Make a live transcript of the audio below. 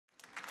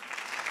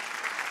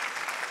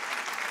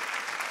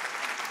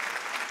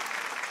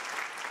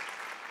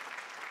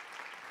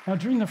Now,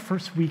 during the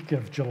first week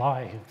of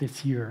July of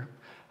this year,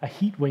 a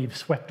heat wave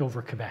swept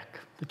over Quebec.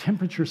 The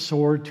temperature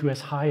soared to as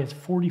high as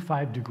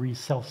 45 degrees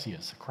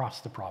Celsius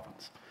across the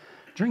province.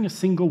 During a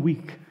single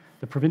week,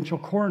 the provincial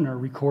coroner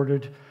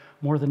recorded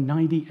more than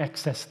 90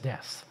 excess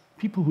deaths,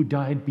 people who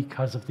died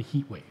because of the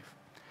heat wave.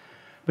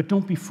 But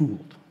don't be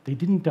fooled. They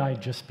didn't die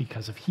just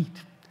because of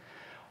heat.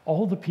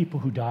 All the people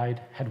who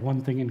died had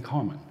one thing in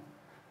common.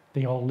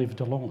 They all lived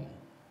alone,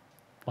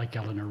 like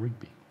Eleanor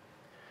Rigby.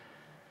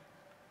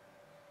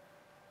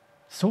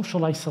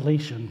 Social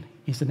isolation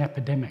is an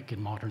epidemic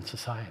in modern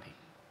society.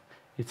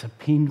 It's a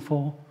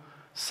painful,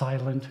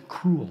 silent,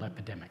 cruel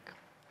epidemic.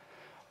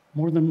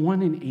 More than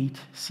 1 in 8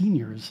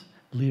 seniors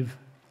live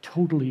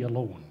totally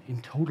alone,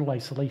 in total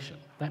isolation.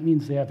 That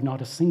means they have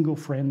not a single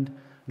friend,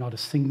 not a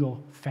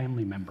single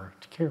family member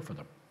to care for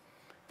them.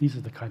 These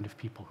are the kind of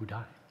people who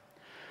die.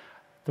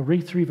 The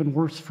rates are even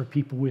worse for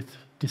people with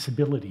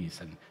disabilities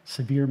and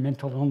severe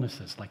mental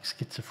illnesses like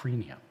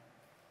schizophrenia.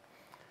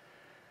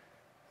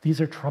 These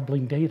are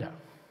troubling data.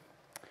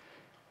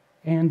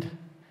 And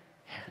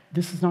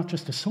this is not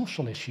just a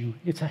social issue,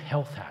 it's a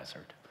health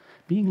hazard.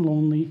 Being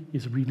lonely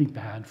is really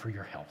bad for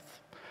your health.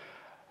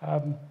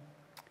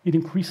 It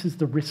increases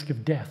the risk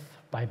of death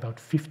by about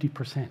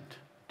 50%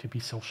 to be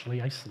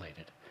socially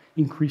isolated.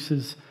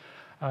 Increases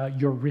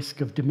your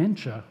risk of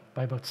dementia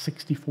by about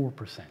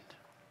 64%.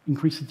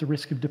 Increases the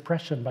risk of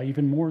depression by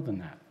even more than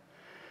that.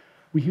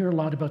 We hear a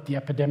lot about the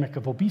epidemic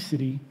of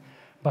obesity,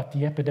 but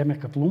the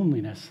epidemic of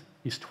loneliness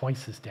is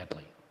twice as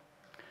deadly.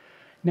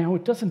 Now,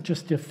 it doesn't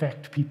just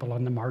affect people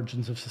on the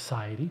margins of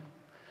society.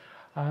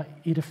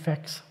 It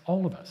affects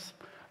all of us.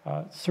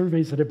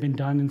 Surveys that have been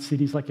done in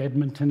cities like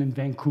Edmonton and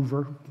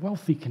Vancouver,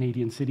 wealthy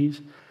Canadian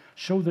cities,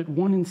 show that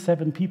 1 in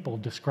 7 people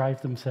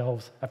describe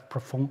themselves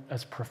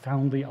as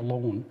profoundly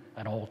alone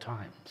at all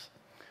times.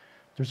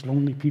 There's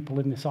lonely people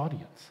in this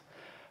audience.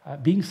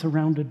 Being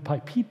surrounded by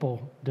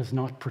people does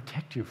not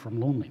protect you from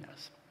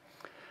loneliness.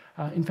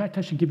 In fact,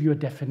 I should give you a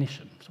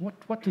definition. So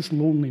what does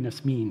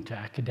loneliness mean to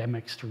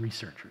academics, to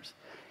researchers?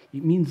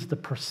 It means the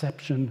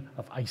perception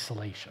of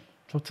isolation.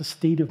 So it's a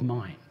state of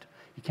mind.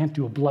 You can't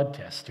do a blood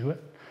test to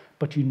it,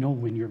 but you know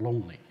when you're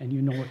lonely, and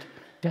you know it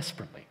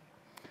desperately.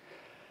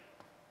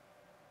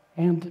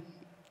 And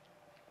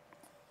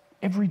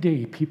every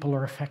day, people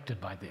are affected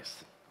by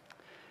this.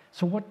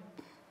 So what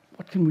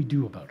can we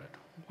do about it?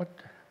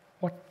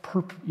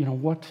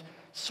 What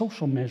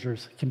social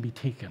measures can be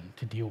taken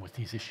to deal with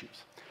these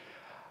issues?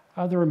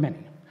 There are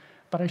many,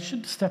 but I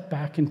should step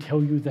back and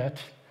tell you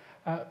that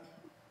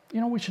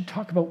we should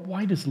talk about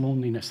why does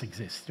loneliness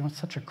exist? It's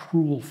such a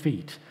cruel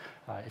fate.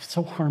 It's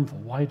so harmful.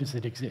 Why does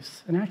it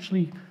exist? And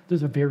actually,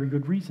 there's a very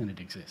good reason it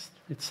exists.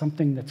 It's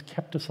something that's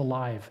kept us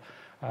alive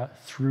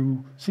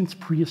since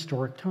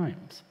prehistoric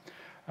times.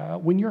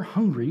 When you're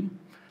hungry,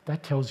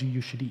 that tells you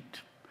you should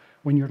eat.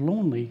 When you're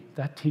lonely,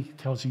 that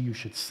tells you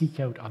should seek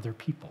out other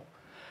people.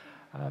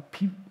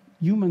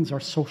 Humans are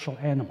social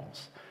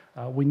animals.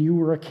 When you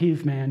were a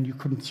caveman, you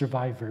couldn't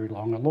survive very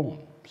long alone.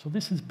 So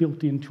this is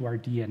built into our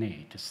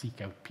DNA to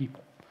seek out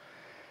people.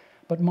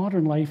 But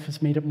modern life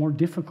has made it more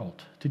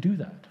difficult to do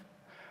that.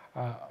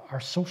 Our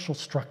social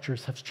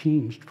structures have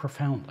changed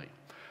profoundly.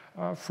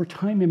 For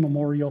time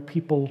immemorial,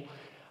 people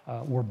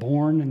were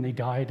born and they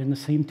died in the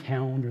same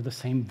town or the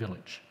same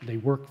village. They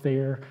worked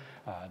there,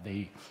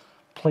 they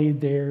played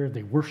there,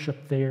 they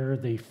worshiped there,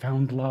 they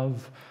found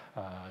love,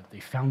 they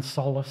found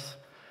solace.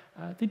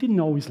 They didn't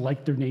always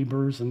like their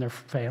neighbors and their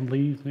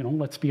family,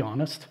 let's be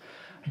honest,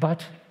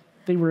 but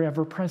they were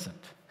ever present.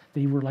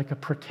 They were like a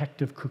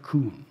protective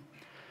cocoon.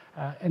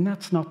 And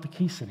that's not the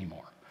case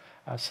anymore.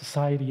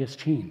 Society has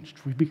changed.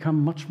 We've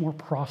become much more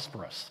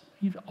prosperous,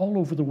 all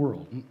over the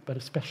world, but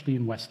especially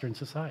in Western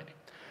society.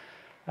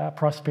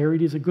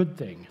 Prosperity is a good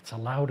thing. It's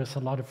allowed us a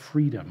lot of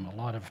freedom, a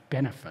lot of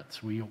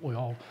benefits. We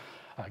all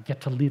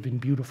get to live in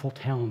beautiful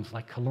towns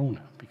like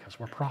Kelowna because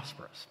we're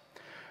prosperous.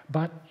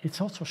 But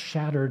it's also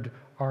shattered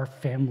our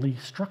family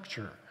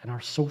structure and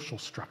our social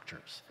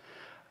structures.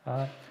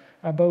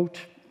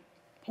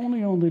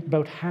 Only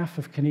about half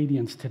of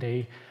Canadians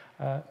today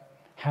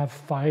have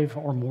 5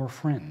 or more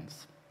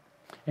friends.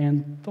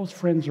 And those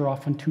friends are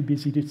often too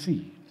busy to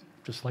see,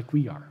 just like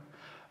we are.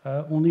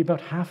 Only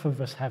about half of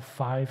us have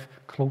 5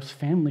 close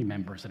family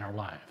members in our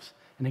lives.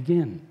 And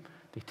again,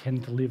 they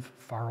tend to live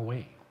far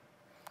away.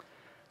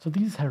 So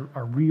these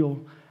are real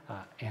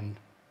and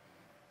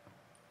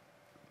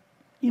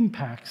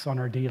impacts on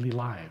our daily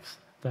lives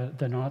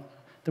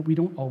that we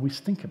don't always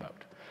think about.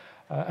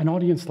 An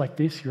audience like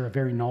this, you're a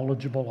very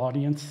knowledgeable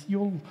audience,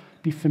 you'll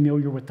be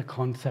familiar with the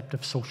concept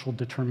of social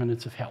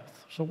determinants of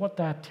health. So what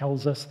that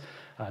tells us,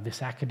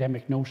 this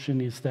academic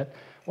notion, is that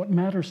what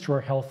matters to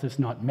our health is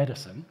not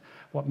medicine.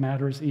 What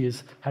matters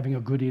is having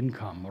a good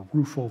income, a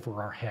roof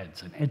over our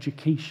heads, an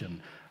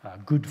education,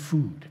 good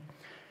food.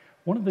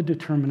 One of the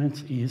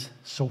determinants is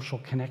social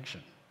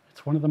connection.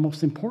 It's one of the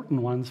most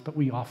important ones, but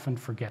we often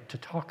forget to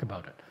talk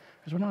about it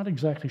because we're not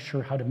exactly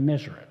sure how to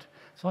measure it.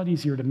 It's a lot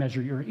easier to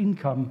measure your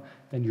income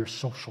than your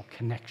social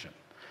connection.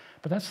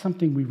 But that's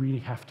something we really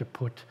have to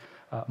put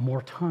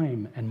more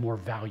time and more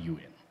value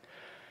in.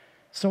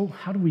 So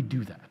how do we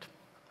do that?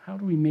 How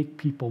do we make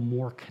people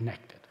more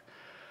connected?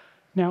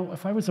 Now,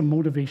 if I was a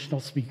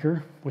motivational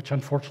speaker, which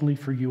unfortunately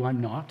for you I'm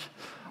not,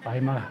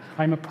 I'm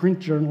a print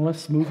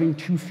journalist. Moving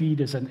 2 feet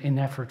is an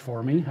effort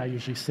for me. I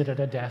usually sit at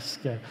a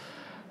desk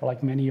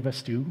like many of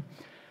us do.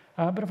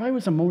 But if I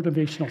was a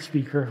motivational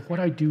speaker, what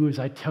I do is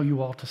I tell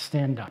you all to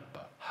stand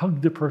up,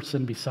 hug the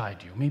person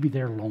beside you. Maybe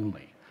they're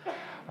lonely.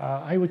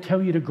 I would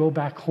tell you to go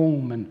back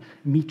home and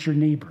meet your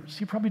neighbors.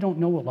 You probably don't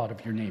know a lot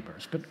of your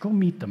neighbors, but go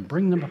meet them.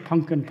 Bring them a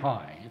pumpkin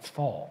pie. It's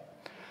fall.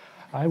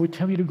 I would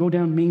tell you to go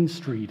down Main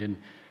Street and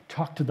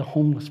talk to the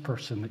homeless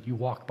person that you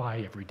walk by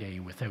every day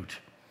without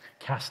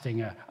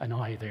casting an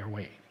eye their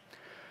way.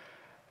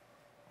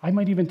 I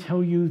might even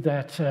tell you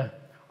that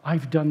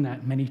I've done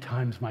that many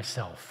times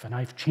myself, and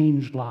I've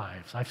changed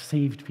lives. I've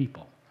saved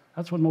people.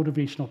 That's what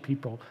motivational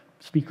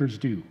speakers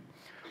do.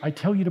 I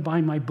tell you to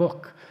buy my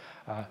book,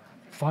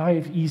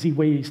 5 Easy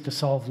Ways to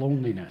Solve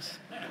Loneliness.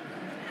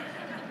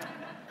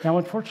 Now,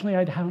 unfortunately,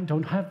 I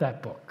don't have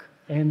that book,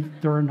 and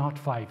there are not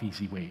 5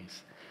 easy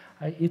ways.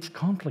 It's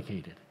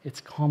complicated.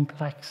 It's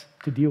complex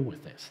to deal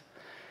with this.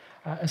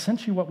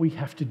 Essentially, what we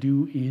have to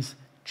do is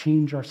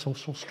change our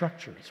social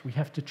structures. We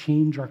have to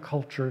change our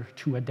culture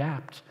to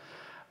adapt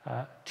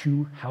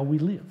to how we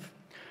live.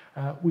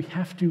 We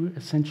have to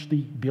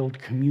essentially build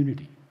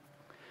community.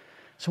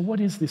 So what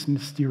is this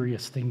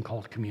mysterious thing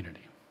called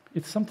community?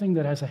 It's something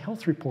that, as a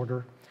health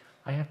reporter,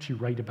 I actually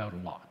write about a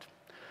lot.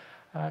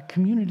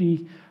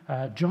 Community,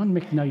 John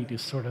McKnight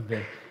is sort of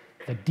the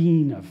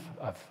dean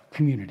of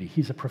community.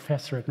 He's a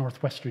professor at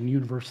Northwestern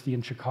University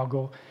in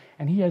Chicago,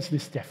 and he has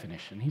this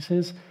definition. He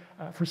says,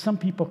 for some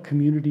people,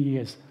 community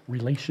is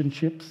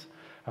relationships.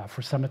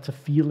 For some, it's a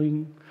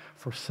feeling.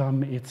 For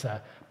some, it's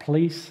a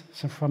place.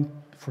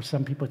 For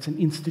some people, it's an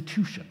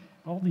institution.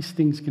 All these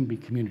things can be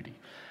community.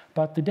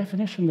 But the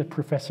definition that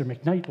Professor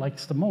McKnight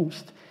likes the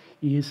most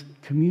is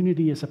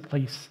community is a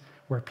place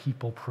where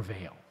people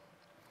prevail.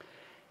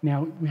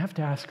 Now, we have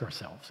to ask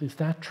ourselves, is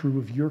that true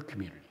of your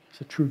community?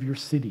 Is it true of your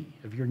city,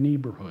 of your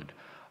neighborhood,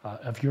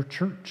 of your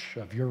church,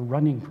 of your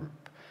running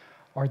group?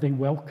 Are they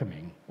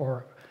welcoming,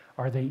 or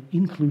are they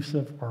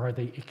inclusive, or are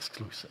they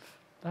exclusive?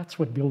 That's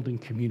what building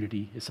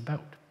community is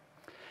about.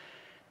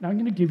 Now, I'm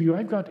going to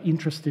I got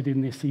interested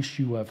in this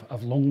issue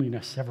of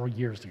loneliness several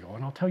years ago,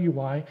 and I'll tell you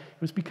why. It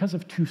was because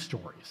of 2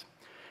 stories.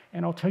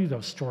 And I'll tell you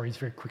those stories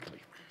very quickly.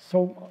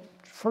 So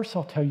first,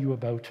 I'll tell you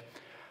about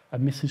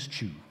Mrs.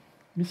 Chu.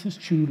 Mrs.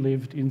 Chu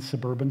lived in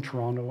suburban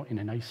Toronto in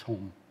a nice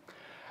home.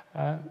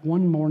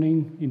 One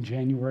morning in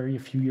January, a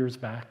few years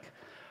back,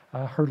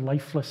 her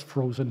lifeless,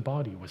 frozen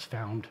body was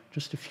found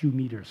just a few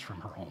meters from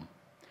her home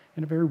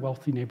in a very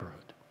wealthy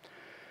neighborhood.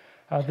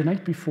 The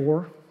night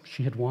before,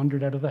 she had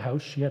wandered out of the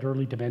house. She had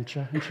early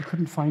dementia, and she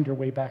couldn't find her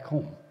way back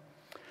home.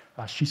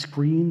 She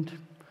screamed.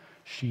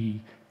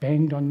 She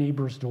banged on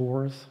neighbors'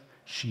 doors.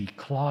 She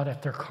clawed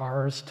at their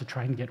cars to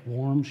try and get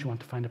warm. She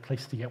wanted to find a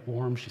place to get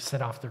warm. She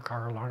set off their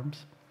car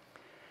alarms.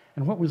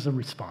 And what was the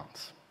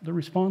response? The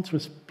response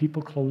was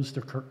people closed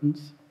their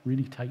curtains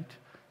really tight.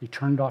 They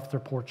turned off their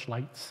porch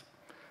lights.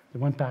 They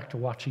went back to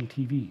watching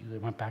TV. They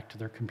went back to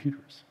their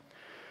computers.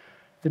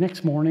 The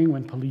next morning,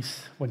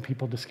 when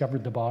people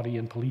discovered the body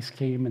and police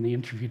came and they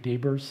interviewed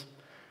neighbors,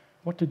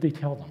 what did they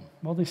tell them?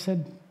 Well, they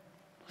said,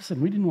 listen,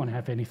 we didn't want to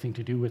have anything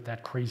to do with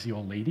that crazy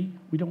old lady.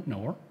 We don't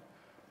know her.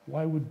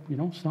 Why would,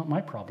 it's not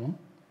my problem.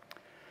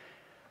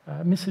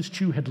 Mrs.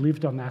 Chu had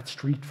lived on that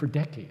street for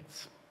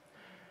decades.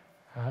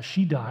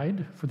 She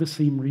died for the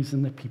same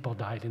reason that people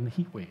died in the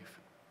heat wave,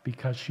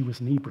 because she was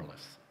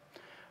neighborless.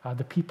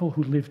 The people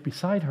who lived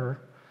beside her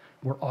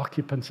were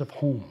occupants of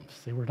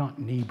homes. They were not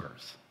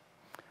neighbors.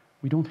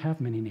 We don't have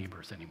many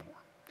neighbors anymore.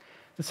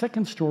 The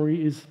second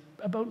story is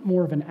about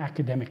more of an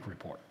academic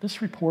report.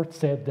 This report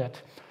said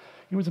that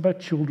it was about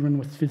children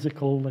with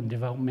physical and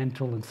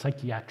developmental and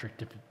psychiatric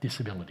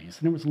disabilities,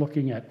 and it was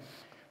looking at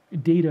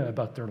data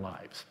about their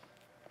lives.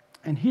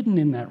 And hidden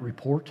in that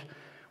report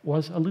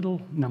was a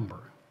little number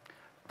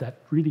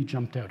that really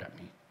jumped out at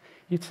me.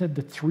 It said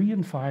that 3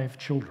 in 5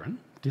 children,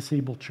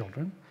 disabled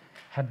children,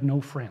 had no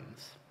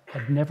friends,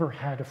 had never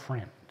had a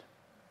friend.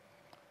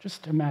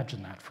 Just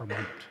imagine that for a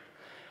moment.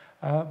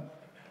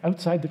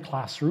 Outside the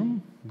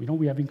classroom,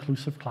 we have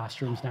inclusive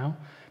classrooms now,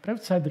 but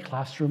outside the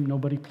classroom,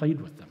 nobody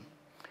played with them.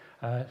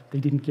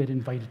 They didn't get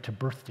invited to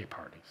birthday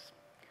parties.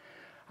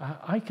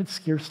 I could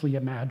scarcely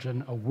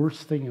imagine a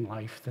worse thing in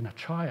life than a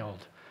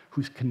child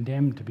who's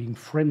condemned to being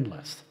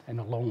friendless and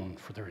alone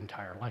for their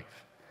entire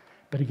life.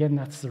 But again,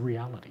 that's the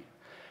reality.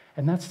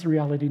 And that's the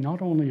reality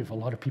not only of a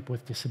lot of people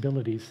with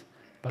disabilities,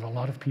 but a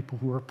lot of people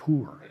who are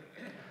poor.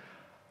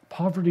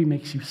 Poverty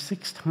makes you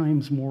 6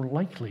 times more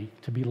likely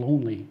to be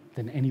lonely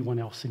than anyone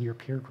else in your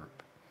peer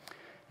group.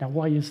 Now,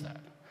 why is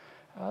that?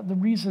 The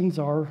reasons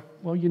are,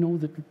 well,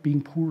 that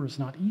being poor is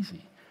not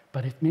easy,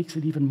 but it makes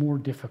it even more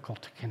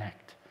difficult to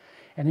connect.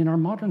 And in our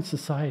modern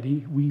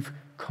society, we've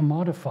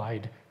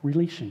commodified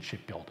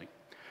relationship building.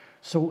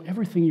 So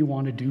everything you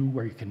want to do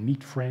where you can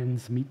meet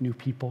friends, meet new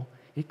people,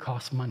 it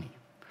costs money.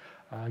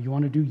 You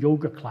want to do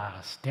yoga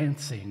class,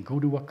 dancing, go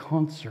to a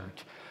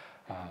concert,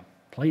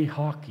 play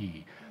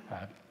hockey,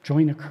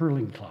 join a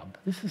curling club.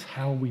 This is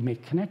how we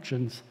make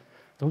connections.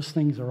 Those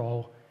things are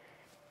all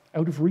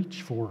out of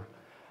reach for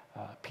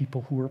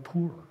people who are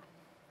poor.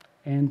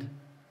 And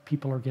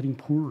people are getting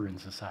poorer in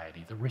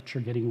society. The rich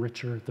are getting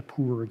richer, the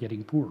poor are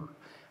getting poorer.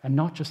 And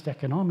not just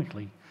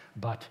economically,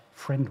 but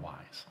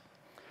friend-wise.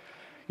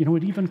 You know,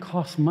 it even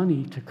costs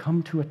money to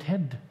come to a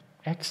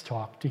TEDx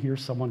talk to hear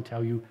someone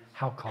tell you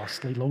how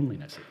costly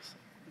loneliness is.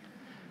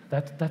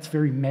 That's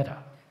very meta.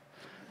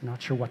 I'm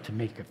not sure what to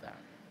make of that.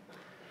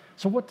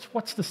 So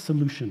what's the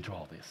solution to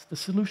all this? The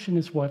solution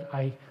is what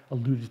I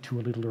alluded to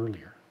a little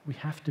earlier. We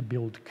have to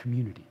build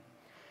community.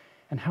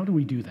 And how do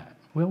we do that?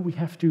 Well, we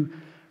have to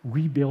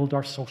rebuild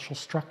our social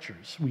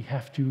structures. We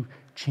have to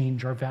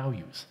change our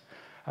values.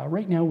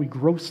 Right now, we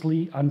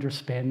grossly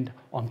underspend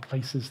on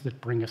places that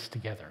bring us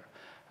together.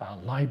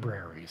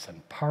 Libraries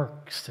and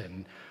parks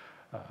and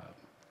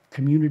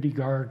community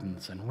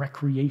gardens and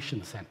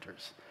recreation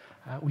centers.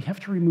 We have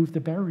to remove the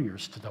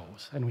barriers to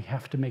those, and we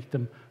have to make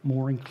them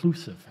more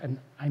inclusive, and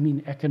I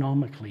mean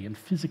economically and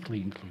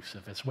physically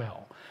inclusive as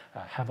well.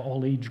 Have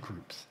all age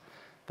groups.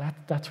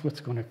 That's what's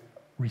going to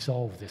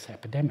resolve this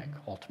epidemic,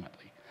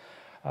 ultimately.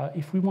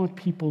 If we want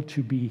people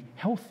to be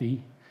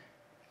healthy,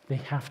 they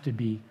have to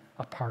be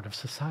a part of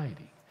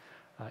society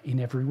in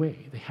every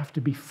way. They have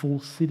to be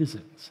full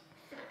citizens.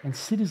 And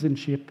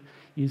citizenship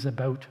is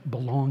about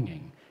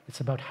belonging.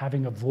 It's about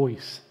having a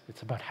voice.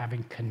 It's about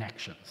having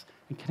connections.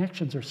 And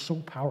connections are so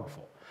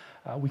powerful.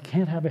 We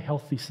can't have a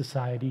healthy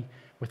society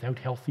without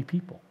healthy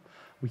people.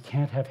 We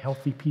can't have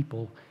healthy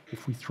people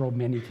if we throw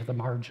many to the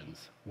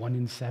margins, 1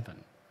 in 7,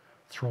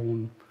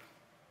 thrown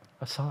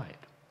aside.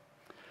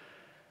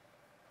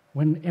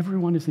 When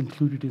everyone is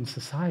included in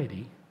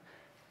society,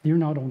 they're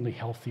not only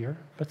healthier,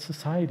 but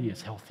society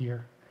is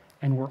healthier,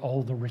 and we're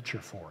all the richer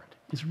for it.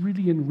 It's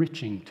really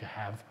enriching to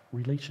have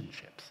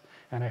relationships,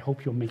 and I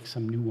hope you'll make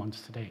some new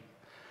ones today.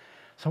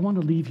 So I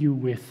want to leave you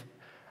with,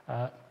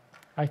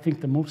 I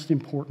think, the most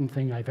important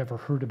thing I've ever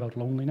heard about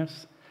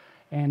loneliness,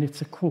 and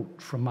it's a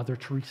quote from Mother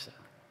Teresa.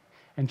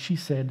 And she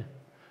said,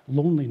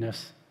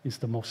 "Loneliness is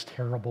the most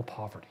terrible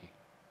poverty."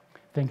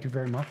 Thank you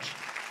very much.